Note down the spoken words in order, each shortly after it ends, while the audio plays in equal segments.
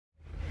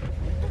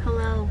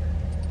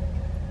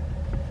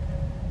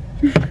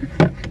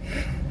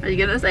Are you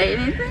gonna say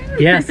anything?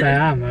 Yes, I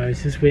am. I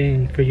was just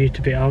waiting for you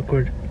to be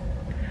awkward.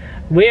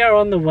 We are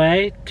on the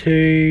way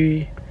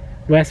to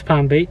West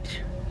Palm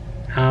Beach.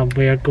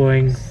 We are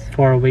going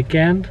for a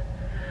weekend.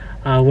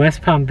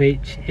 West Palm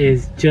Beach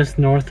is just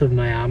north of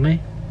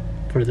Miami,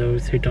 for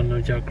those who don't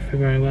know geography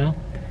very well.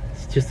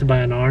 It's just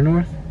about an hour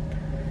north.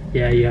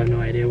 Yeah, you have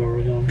no idea where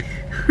we're going.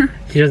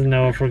 She doesn't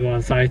know if we're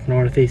going south,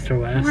 north, east or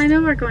west. Well, I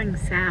know we're going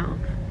south.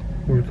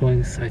 We're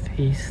going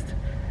southeast.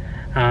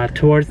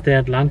 Towards the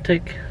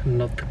Atlantic,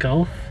 not the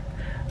Gulf.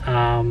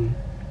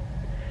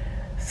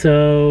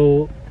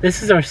 So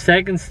this is our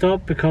second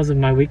stop because of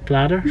my weak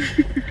bladder.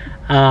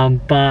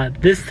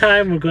 But this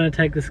time we're going to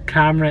take this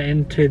camera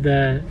into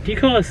the, do you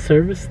call it a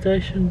service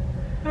station?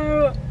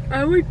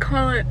 I would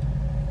call it,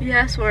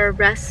 yes, or a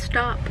rest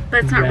stop,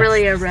 but it's not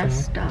really a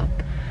rest stop.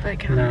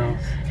 No,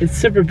 it's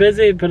super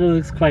busy, but it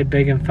looks quite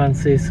big and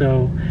fancy,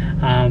 so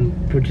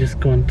we're just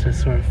going to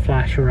sort of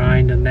flash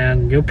around, and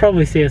then you'll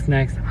probably see us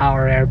next at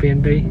our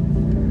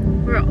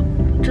Airbnb.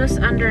 We're just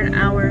under an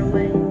hour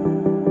away.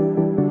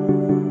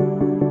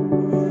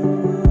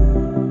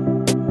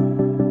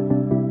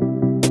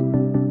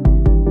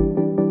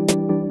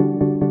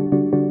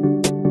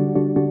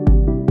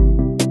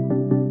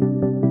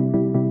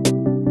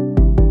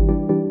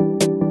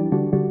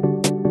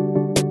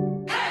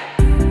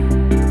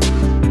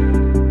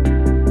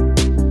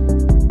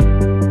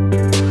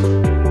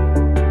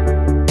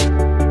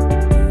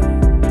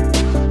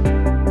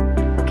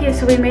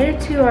 So we made it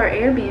to our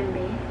Airbnb,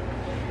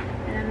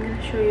 and I'm going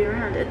to show you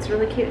around. It's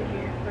really cute in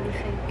here. What do you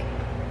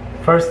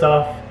think? First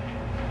off,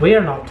 we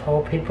are not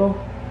tall people.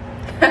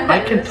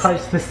 I can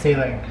touch the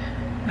ceiling.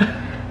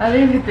 I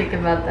didn't even think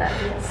about that.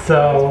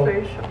 So,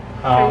 it's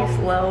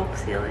pretty low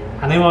ceiling.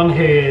 Anyone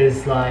who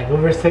is like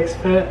over 6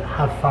 foot,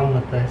 have fun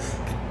with this.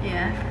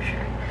 Yeah, for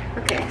sure.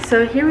 Okay,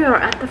 so here we are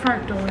at the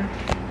front door.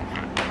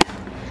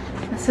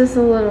 This is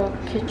a little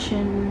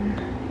kitchen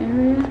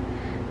area.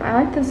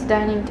 I like this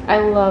dining. I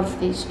love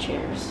these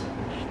chairs.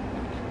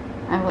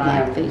 I would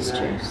like these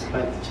chairs.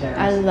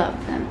 I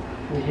love them.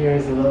 And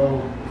here's a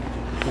little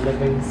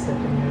living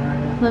sitting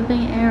area.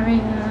 Living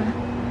area.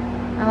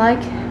 I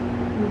like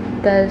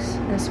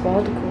this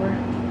wall decor.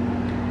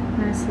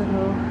 Nice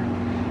little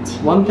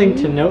TV. One thing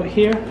to note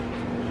here.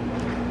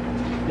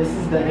 This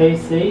is the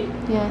AC.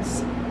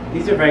 Yes.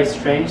 These are very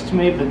strange to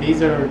me, but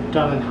these are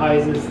done in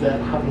houses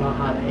that have not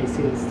had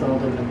AC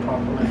installed in them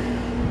properly.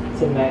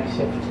 It's a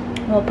makeshift.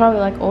 Well, probably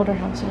like older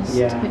houses.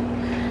 Yeah. Too.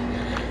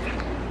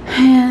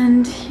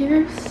 And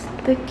here's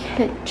the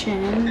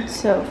kitchen.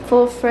 So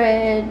full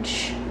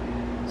fridge,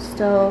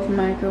 stove,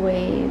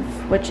 microwave,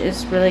 which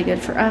is really good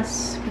for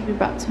us because we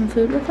brought some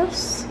food with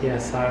us.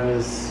 Yes, I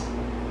was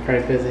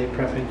very busy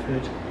prepping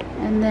food.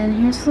 And then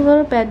here's the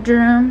little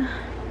bedroom.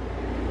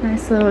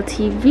 Nice little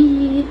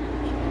TV.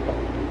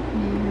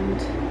 And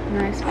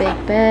nice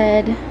big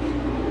bed.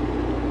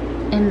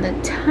 And the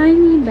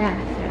tiny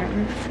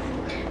bathroom.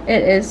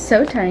 It is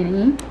so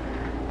tiny,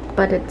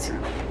 but it's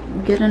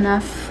good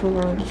enough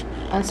for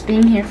us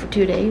being here for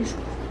 2 days.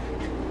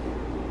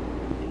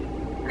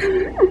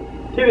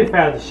 To be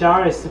fair, the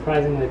shower is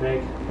surprisingly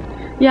big.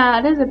 Yeah,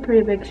 it is a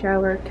pretty big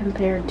shower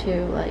compared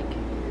to, like,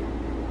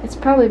 it's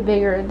probably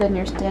bigger than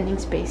your standing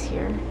space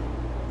here.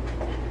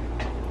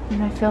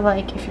 And I feel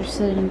like if you're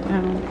sitting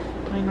down,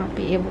 you might not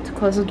be able to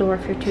close the door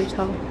if you're too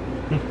tall.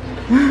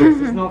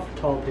 This is not for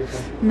tall people.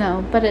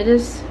 No, but it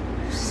is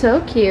so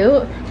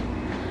cute.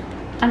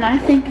 And I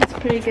think it's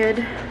pretty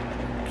good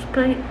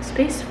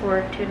space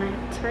for 2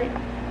 nights, right?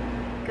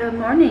 Good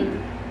morning,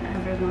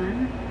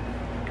 everyone.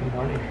 Good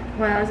morning.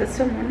 Wow, is it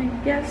still morning?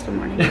 Yeah, it's still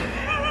morning.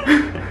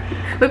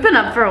 We've been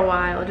up for a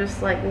while,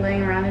 just like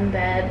laying around in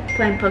bed,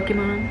 playing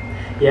Pokemon.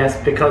 Yes,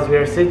 because we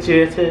are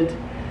situated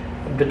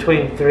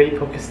between 3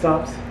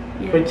 Pokestops,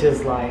 Yeah. which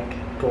is like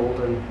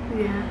golden.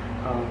 Yeah.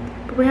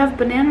 But we have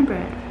banana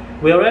bread.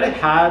 We already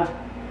had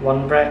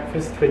one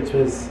breakfast, which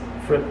was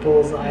fruit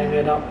bowls that I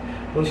made up.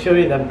 We'll show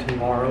you them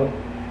tomorrow,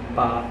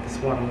 but this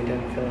morning we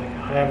didn't feel like it.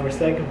 However,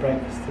 second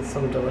breakfast is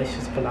some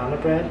delicious banana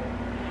bread.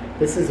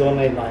 This is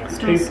only like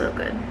So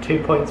good. 2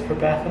 points for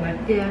Bethany,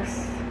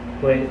 Yes.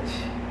 which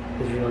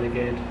is really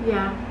good.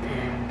 Yeah.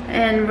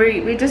 And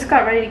we just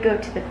got ready to go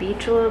to the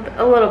beach a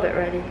little bit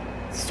ready.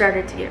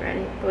 Started to get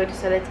ready, but we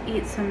decided to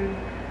eat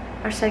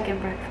our second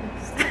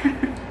breakfast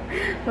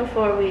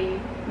before we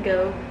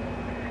go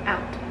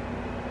out.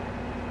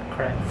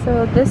 Correct.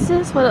 So this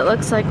is what it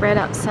looks like right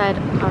outside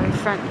our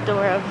front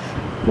door of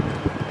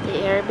the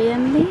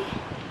Airbnb.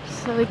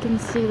 So we can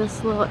see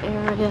this little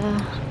area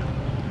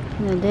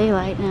in the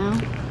daylight now.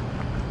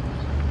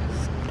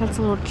 That's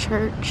a little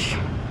church.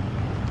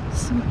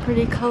 Some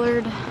pretty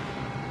colored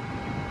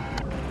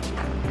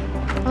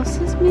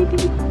houses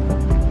maybe?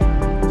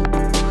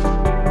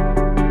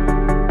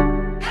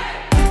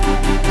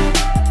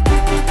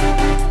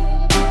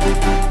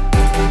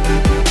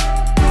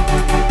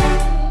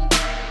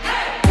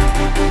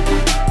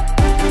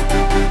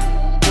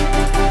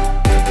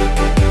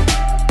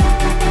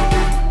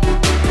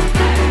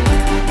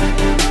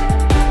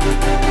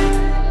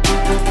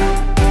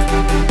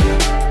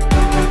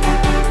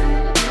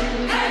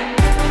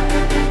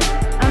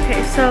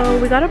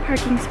 got a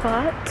parking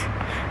spot,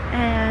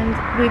 and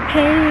we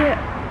pay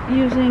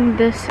using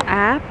this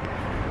app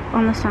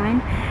on the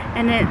sign,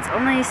 and it's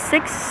only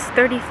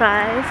 $6.35 You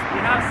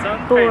have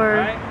some for,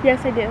 right?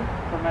 yes I do.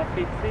 For my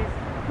feet, please.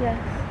 Yes.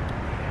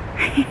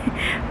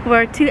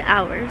 For 2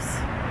 hours.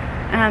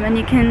 And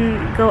you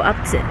can go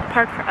up to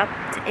park for up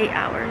to 8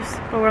 hours,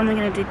 but we're only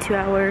gonna do 2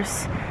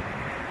 hours.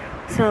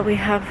 So we're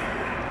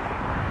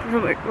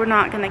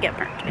not gonna get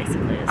burnt,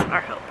 basically, is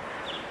our hope.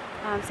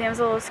 Sam's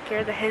a little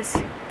scared that his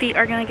feet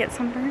are gonna get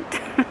sunburnt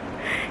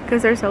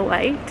because they're so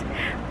white.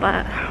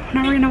 But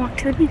now we're gonna walk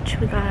to the beach.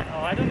 We got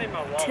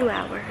 2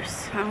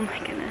 hours. Oh my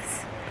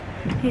goodness.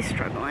 He's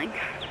struggling.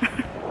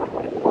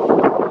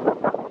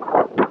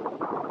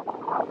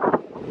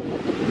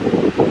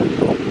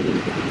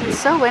 It's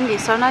so windy,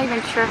 so I'm not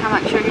even sure how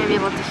much you're gonna be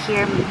able to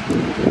hear me.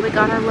 We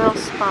got our little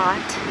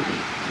spot.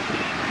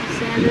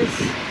 Sand is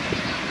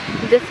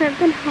different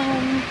than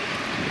home,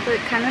 but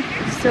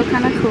still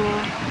kind of cool.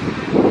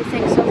 What do you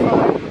think so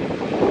far?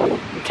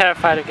 I'm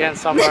terrified again,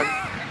 sunburn.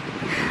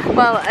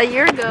 Well, a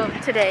year ago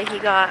today, he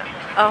got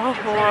a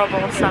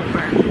horrible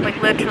sunburn,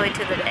 like literally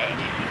to the day.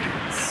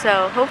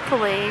 So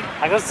hopefully,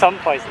 I got sun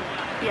poisoning.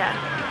 yeah.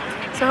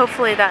 So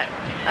hopefully that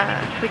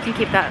we can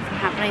keep that from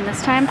happening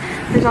this time.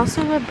 There's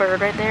also a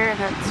bird right there, and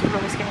that's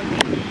really scaring me.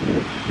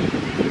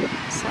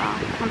 So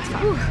that's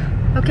fun.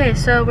 Okay,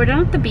 so we're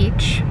done at the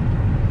beach.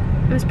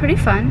 It was pretty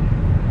fun.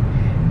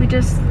 We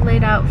just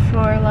laid out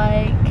for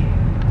like,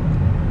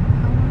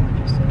 how long did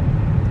you say?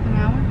 An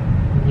hour?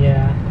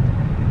 Yeah.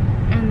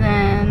 And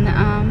then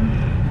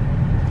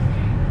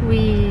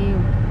we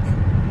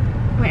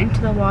went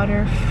into the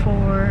water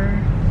for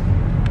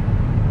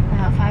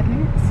about 5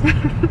 minutes.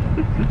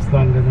 It's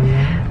longer than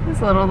that. It was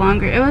a little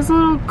longer. It was a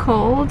little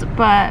cold,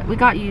 but we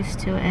got used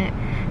to it.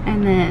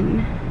 And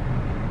then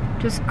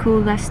just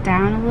cooled us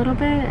down a little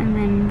bit, and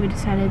then we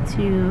decided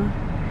to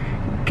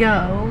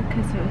go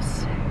because it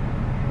was,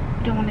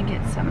 I don't want to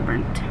get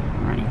sunburnt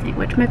or anything,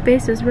 which my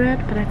face is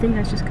red, but I think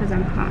that's just because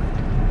I'm hot.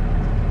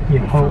 You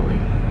hope.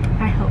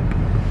 I hope.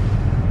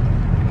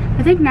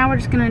 I think now we're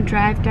just gonna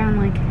drive down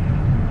like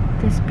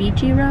this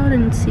beachy road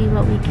and see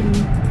what we can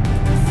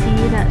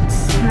see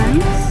that's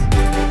nice.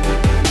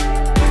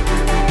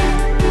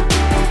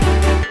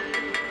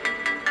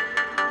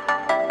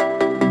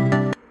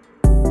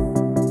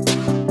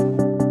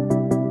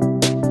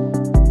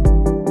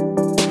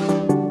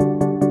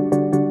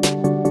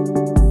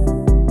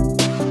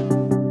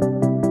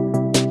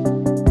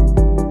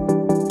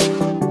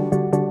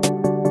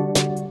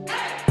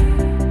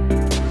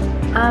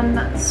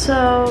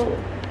 So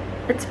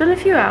it's been a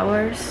few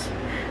hours.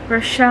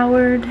 We're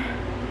showered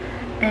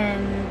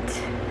and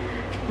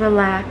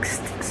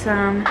relaxed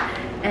some,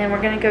 and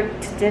we're gonna go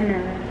to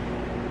dinner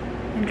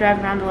and drive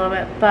around a little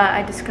bit, but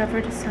I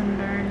discovered a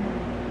sunburn.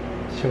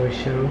 Shall we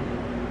show?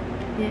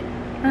 Yeah.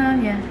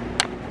 Yeah.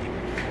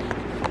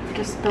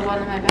 Just the one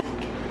on my back.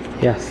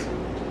 Yes.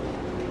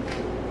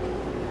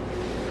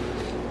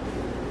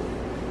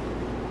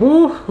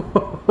 Ooh,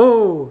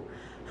 oh,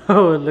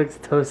 it looks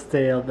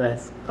toasty on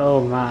this.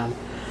 Oh man.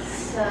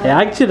 So, it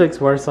actually looks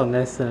worse on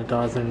this than it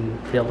does in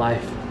real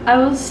life. I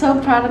was so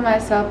proud of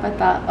myself. I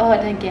thought, oh, I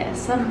didn't get a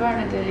sunburn.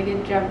 I did a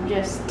good job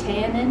just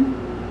tanning.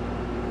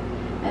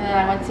 And then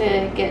I went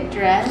to get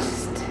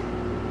dressed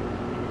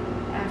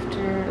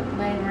after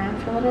laying around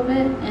for a little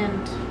bit,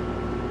 and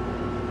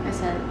I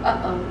said,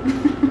 uh-oh.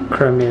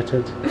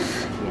 Cremated.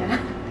 Yeah.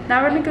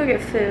 Now we're gonna go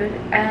get food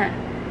at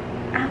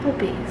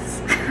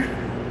Applebee's.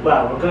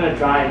 Well, we're gonna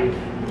drive.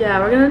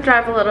 Yeah, we're gonna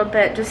drive a little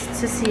bit just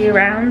to see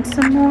around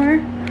some more.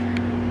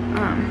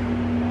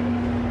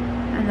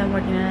 And then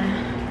we're gonna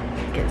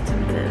get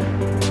some food.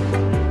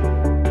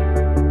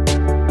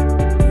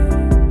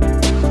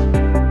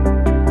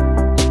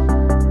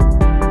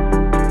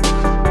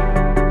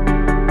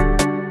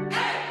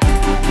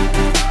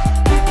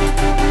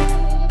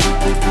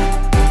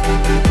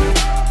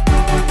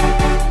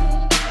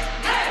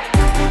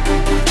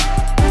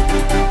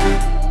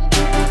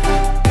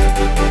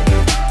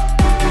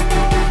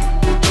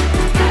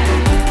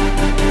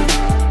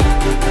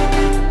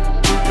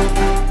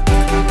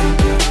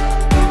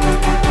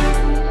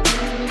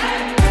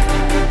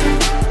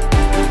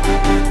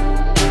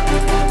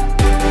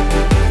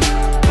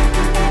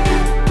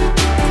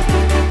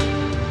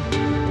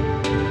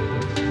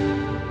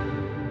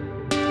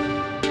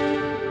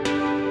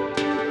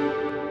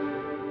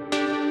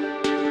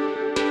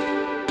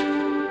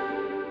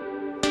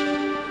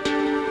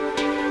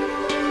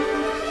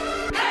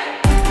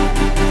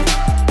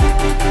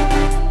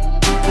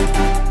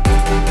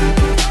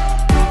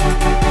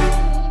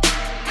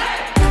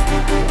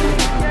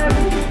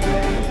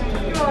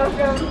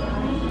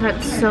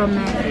 That's so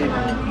mad.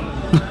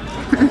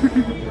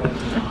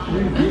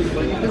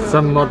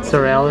 Some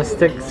mozzarella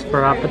sticks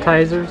for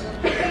appetizers.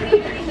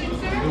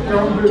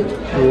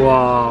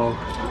 Wow.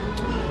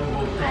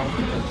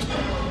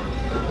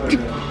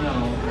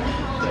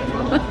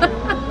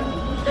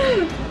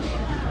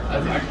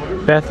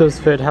 Bethu's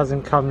food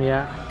hasn't come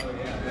yet.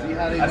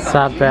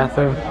 Sad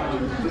Bethu.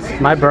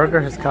 My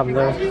burger has come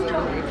though.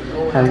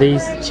 And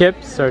these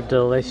chips are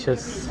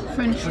delicious.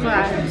 French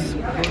fries.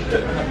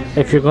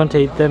 If you're going to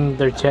eat them,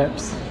 they're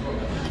chips.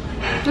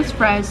 This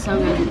fries so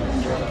good.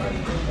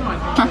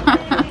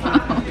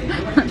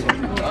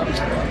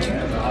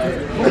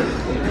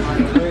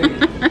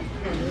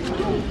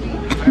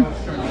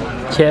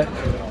 Chip.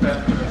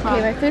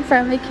 Okay, my food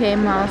finally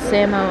came while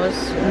Samo was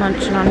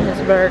munching on his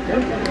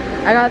burger.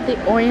 I got the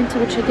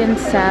Oriental chicken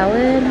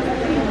salad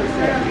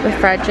with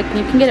fried chicken.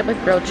 You can get it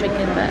with grilled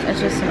chicken, but it's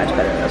just so much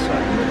better than this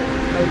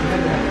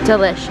one.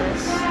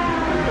 Delicious.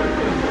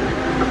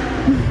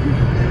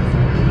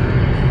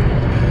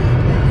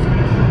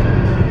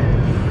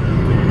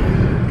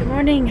 Good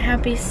morning.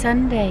 Happy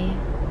Sunday.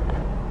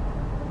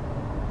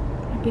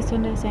 Happy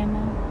Sunday,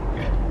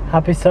 Samo.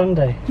 Happy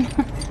Sunday.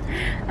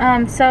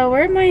 So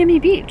we're in Miami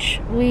Beach.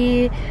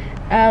 We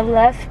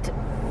left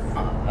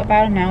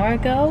about an hour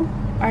ago,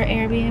 our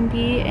Airbnb,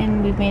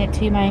 and we've made it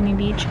to Miami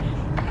Beach.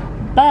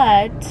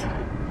 But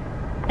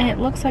it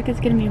looks like it's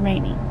gonna be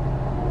raining.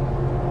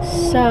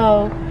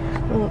 So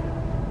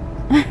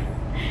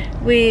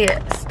we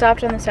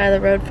stopped on the side of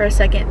the road for a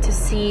second to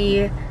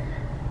see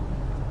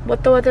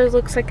what the weather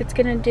looks like it's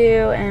gonna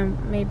do and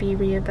maybe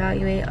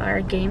reevaluate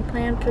our game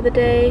plan for the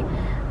day.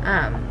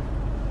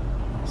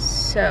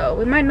 So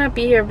we might not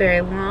be here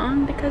very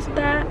long because of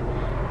that.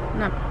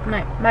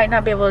 Might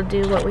not be able to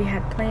do what we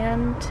had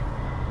planned.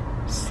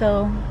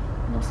 So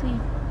we'll see.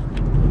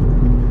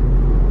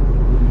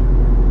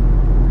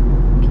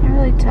 Can't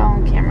really tell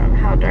on camera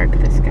how dark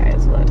the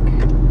skies look.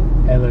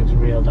 It looks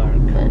real dark.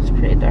 But it's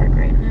pretty dark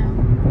right now.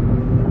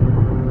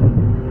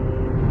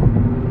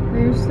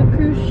 There's the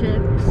cruise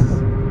ships.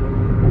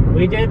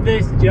 We did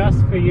this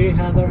just for you,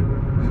 Heather.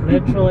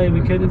 Literally,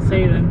 we couldn't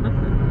see them.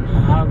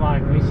 I'm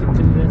like, we should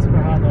do this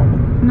for Heather.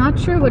 Not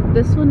sure what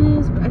this one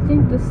is, but I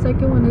think the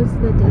second one is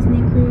the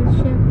Disney cruise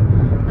ship.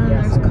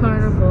 Yes, There's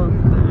Carnival in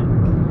the back.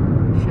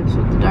 Ships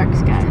with the dark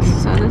skies.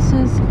 So this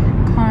is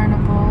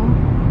Carnival.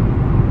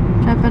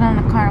 I've been on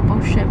a Carnival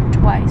ship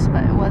twice,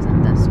 but it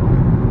wasn't this one.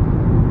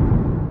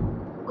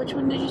 Which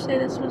one did you say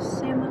this was,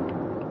 Samo?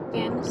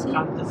 Fantasy?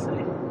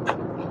 Fantasy.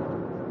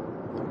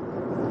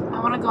 I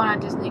want to go on a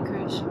Disney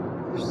cruise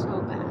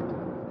so bad.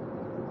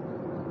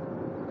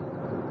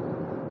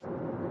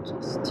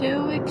 Just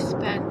too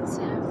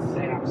expensive.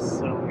 They are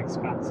so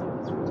expensive,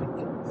 it's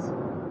ridiculous.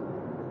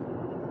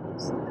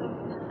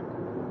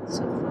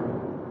 So fun.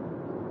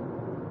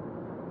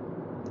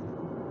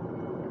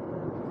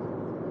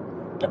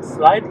 That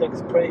slide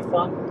looks pretty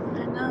fun.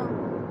 I know.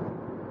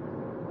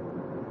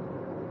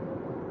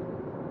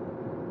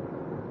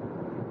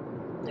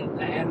 In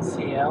the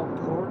NCL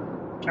port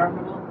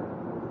terminal.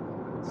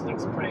 This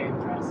looks pretty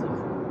impressive.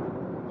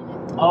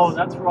 Oh,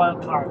 that's Royal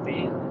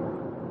Caribbean.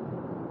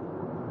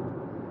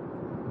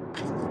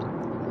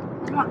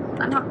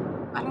 I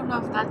don't know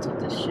if that's what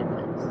this ship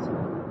is.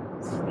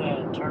 It's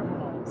the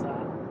terminal it's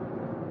at.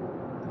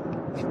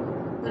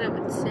 But it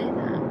would say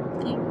that, I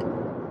think.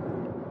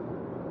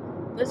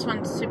 This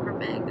one's super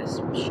big,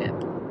 this ship.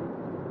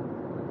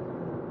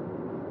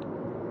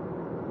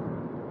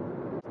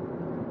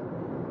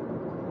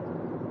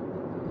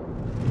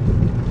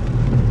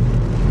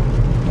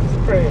 It's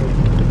pretty.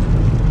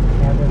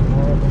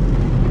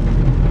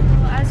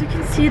 Well, as you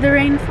can see, the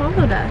rain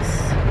followed us.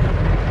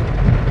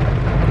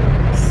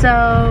 So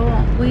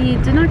we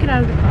did not get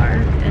out of the car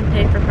and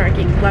pay for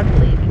parking,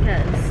 luckily,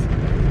 because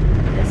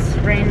this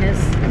rain is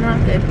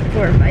not good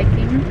for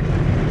biking.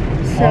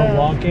 So, or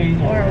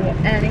walking. Or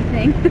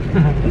anything.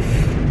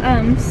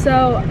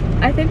 So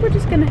I think we're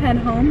just going to head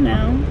home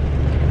now.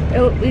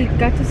 We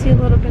got to see a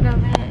little bit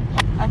of it,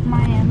 of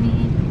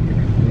Miami.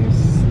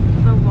 There's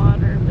the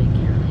water, but you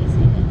can't really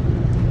see it.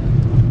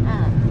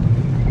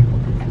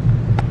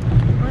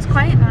 It was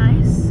quite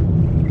nice.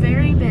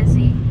 Very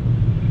busy.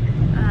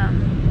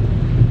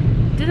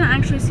 Didn't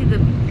actually see the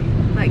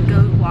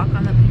go walk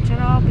on the beach at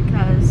all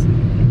because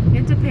you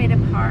have to pay to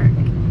park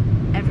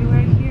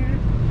everywhere here,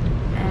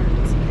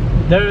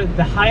 and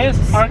the highest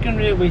parking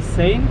rate we've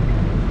seen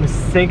was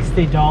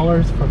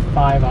 $60 for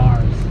 5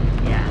 hours.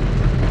 Yeah.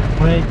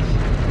 Which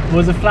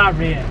was a flat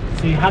rate,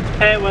 so you had to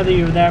pay whether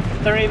you were there for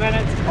 30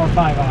 minutes or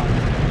 5 hours.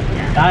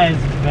 Yeah. That is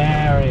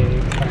very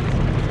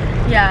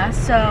expensive. Yeah.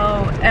 So,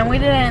 and we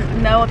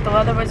didn't know what the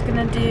weather was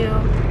gonna do,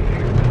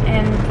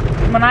 and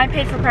when I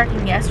paid for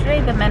parking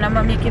yesterday, the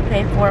minimum you could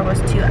pay for was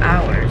 2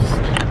 hours.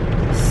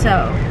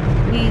 So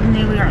we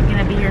knew we weren't going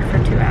to be here for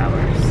 2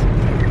 hours.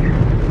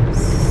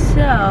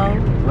 So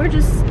we're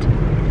just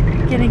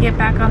going to get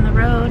back on the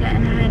road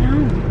and head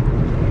home.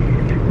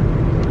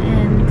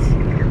 And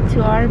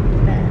to our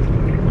bed.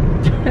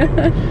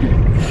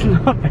 It's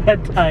not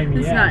bedtime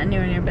yet. It's not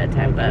anywhere near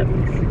bedtime, but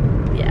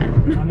yeah.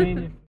 I mean,